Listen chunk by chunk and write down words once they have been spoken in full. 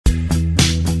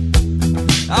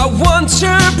I want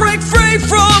to break free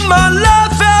from my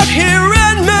life out here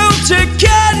and move to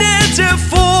Canada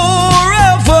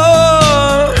forever.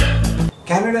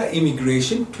 Canada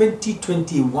Immigration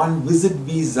 2021 Visit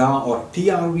Visa or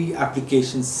TRV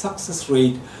application success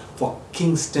rate for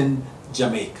Kingston,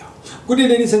 Jamaica. Good day,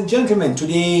 ladies and gentlemen.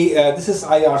 Today this is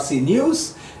IRC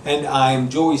News and I am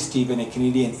Joey Stephen, a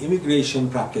Canadian immigration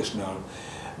practitioner,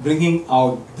 bringing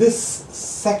out this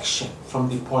section from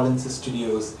the Polinsys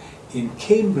Studios in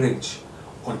Cambridge,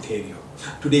 Ontario.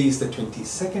 Today is the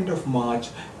 22nd of March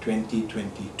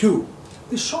 2022.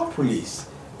 The short release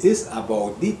is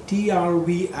about the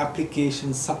TRV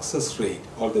application success rate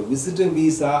or the visitor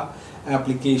visa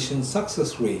application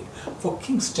success rate for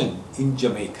Kingston in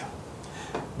Jamaica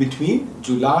between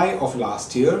July of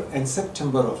last year and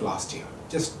September of last year,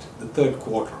 just the third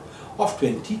quarter of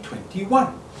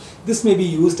 2021. This may be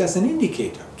used as an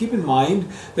indicator. Keep in mind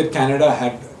that Canada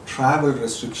had travel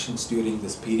restrictions during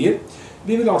this period.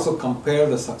 We will also compare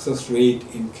the success rate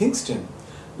in Kingston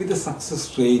with the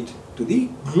success rate to the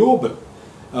global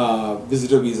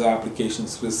visitor visa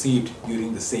applications received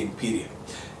during the same period.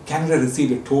 Canada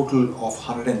received a total of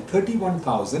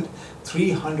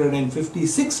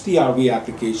 131,356 TRV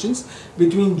applications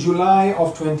between July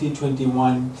of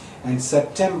 2021 and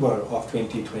September of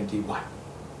 2021.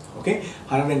 Okay,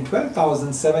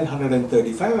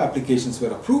 112,735 applications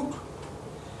were approved,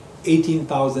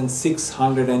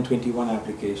 18,621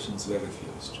 applications were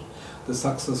refused. The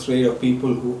success rate of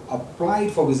people who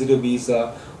applied for visitor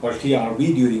visa or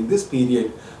TRV during this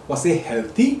period was a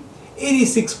healthy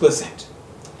 86%.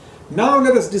 Now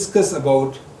let us discuss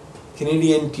about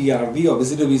Canadian TRV or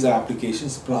visitor visa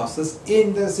applications process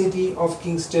in the city of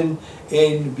Kingston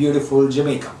in beautiful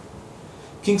Jamaica.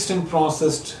 Kingston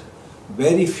processed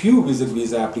very few visit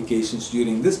visa applications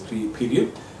during this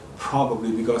period,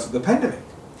 probably because of the pandemic.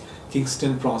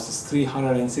 Kingston processed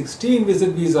 316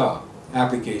 visit visa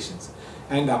applications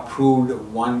and approved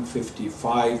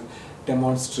 155,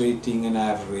 demonstrating an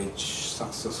average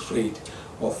success rate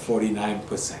of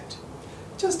 49%.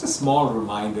 Just a small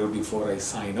reminder before I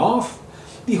sign off,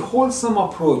 the wholesome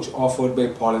approach offered by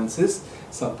Polinsys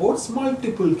supports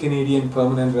multiple Canadian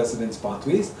permanent residence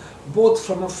pathways, both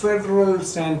from a federal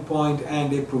standpoint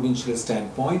and a provincial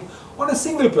standpoint, on a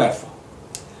single platform.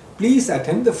 Please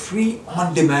attend the free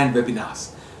on-demand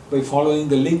webinars by following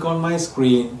the link on my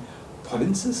screen,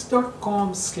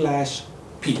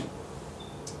 polinsys.com/p.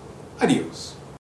 Adios.